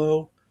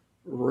yellow,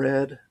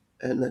 red,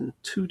 and then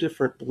two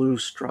different blue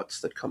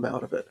struts that come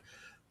out of it.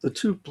 The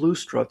two blue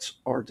struts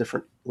are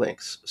different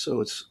lengths,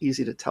 so it's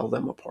easy to tell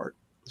them apart.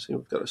 So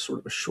we've got a sort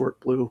of a short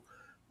blue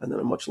and then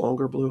a much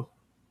longer blue.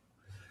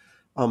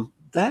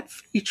 That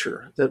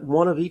feature that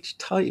one of each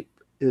type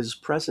is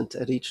present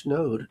at each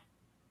node,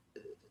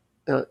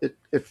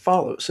 it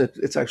follows.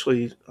 It's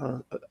actually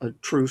a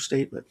true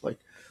statement. Like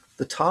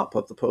the top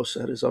of the post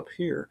set is up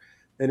here,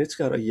 and it's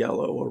got a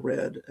yellow, a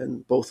red,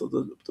 and both of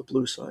the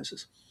blue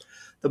sizes.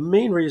 The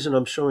main reason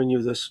I'm showing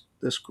you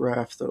this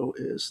graph, though,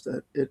 is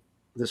that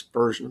this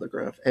version of the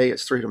graph,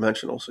 it's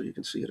three-dimensional, so you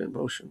can see it in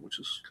motion, which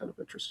is kind of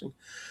interesting.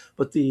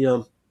 But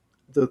the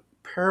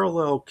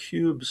parallel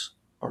cubes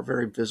are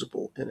very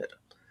visible in it.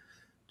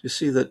 You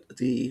see that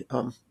the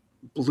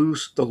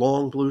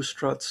long blue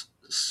struts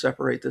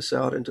separate this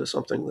out into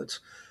something that's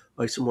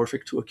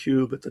isomorphic to a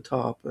cube at the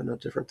top and a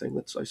different thing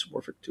that's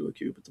isomorphic to a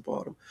cube at the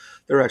bottom.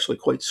 They're actually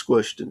quite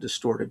squished and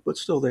distorted, but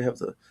still they have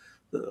the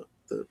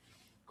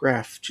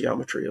graph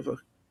geometry of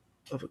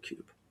a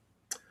cube.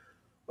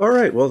 All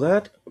right, well,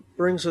 that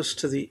brings us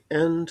to the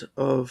end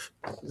of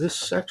this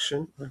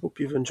section. I hope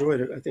you've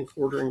enjoyed it. I think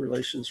ordering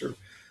relations are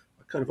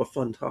kind of a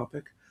fun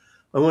topic.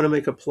 I want to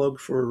make a plug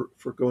for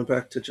going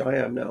back to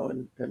JIAM now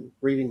and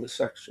reading the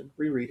section,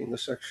 rereading the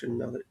section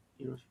now that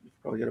you've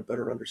probably got a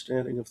better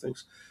understanding of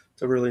things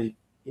to really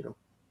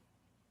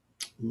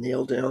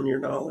nail down your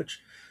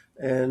knowledge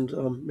and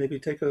maybe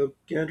take a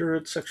gander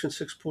at section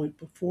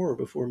 6.4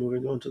 before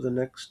moving on to the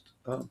next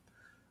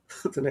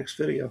the next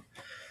video.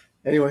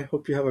 Anyway,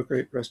 hope you have a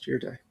great rest of your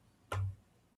day.